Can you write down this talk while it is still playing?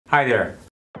Hi there.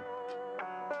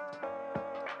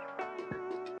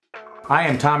 I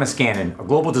am Thomas Gannon, a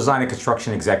global design and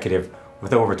construction executive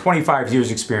with over 25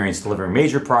 years experience delivering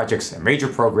major projects and major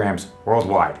programs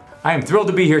worldwide. I am thrilled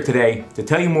to be here today to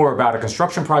tell you more about a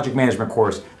construction project management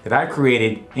course that I've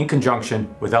created in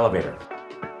conjunction with Elevator.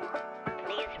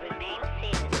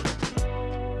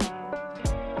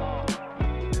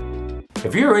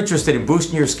 If you're interested in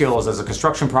boosting your skills as a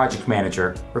construction project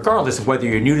manager, regardless of whether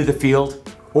you're new to the field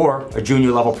or a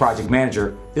junior level project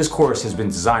manager, this course has been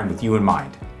designed with you in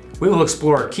mind. We will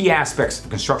explore key aspects of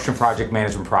construction project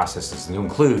management processes to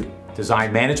include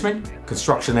design management,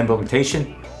 construction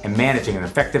implementation, and managing an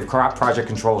effective project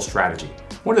control strategy.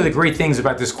 One of the great things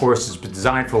about this course is it's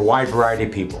designed for a wide variety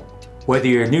of people. Whether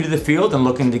you're new to the field and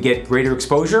looking to get greater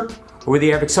exposure, or whether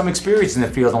you have some experience in the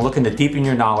field and looking to deepen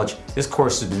your knowledge, this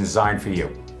course has been designed for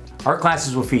you. Our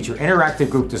classes will feature interactive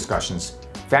group discussions,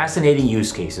 fascinating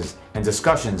use cases, and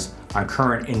discussions on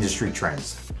current industry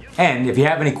trends. And if you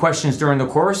have any questions during the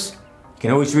course, you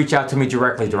can always reach out to me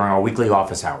directly during our weekly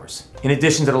office hours. In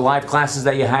addition to the live classes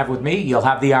that you have with me, you'll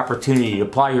have the opportunity to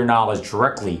apply your knowledge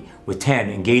directly with 10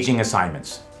 engaging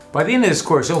assignments. By the end of this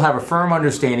course, you'll have a firm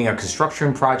understanding of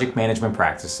construction project management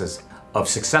practices, of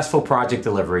successful project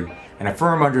delivery, and a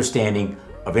firm understanding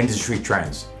of industry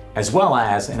trends, as well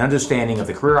as an understanding of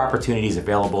the career opportunities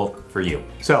available for you.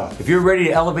 So, if you're ready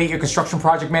to elevate your construction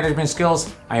project management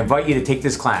skills, I invite you to take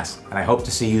this class, and I hope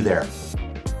to see you there.